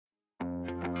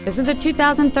This is a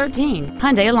 2013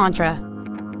 Hyundai Elantra.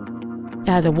 It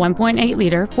has a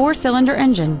 1.8-liter four-cylinder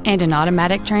engine and an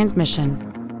automatic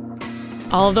transmission.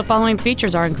 All of the following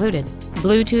features are included: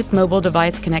 Bluetooth mobile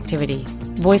device connectivity,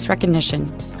 voice recognition,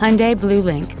 Hyundai Blue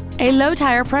Link, a low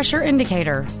tire pressure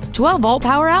indicator, 12-volt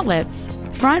power outlets,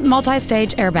 front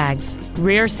multi-stage airbags,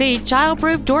 rear seat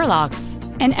child-proof door locks,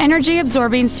 an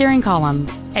energy-absorbing steering column,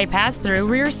 a pass-through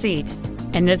rear seat,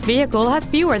 and this vehicle has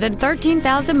fewer than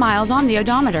 13,000 miles on the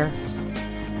odometer.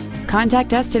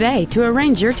 Contact us today to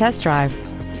arrange your test drive.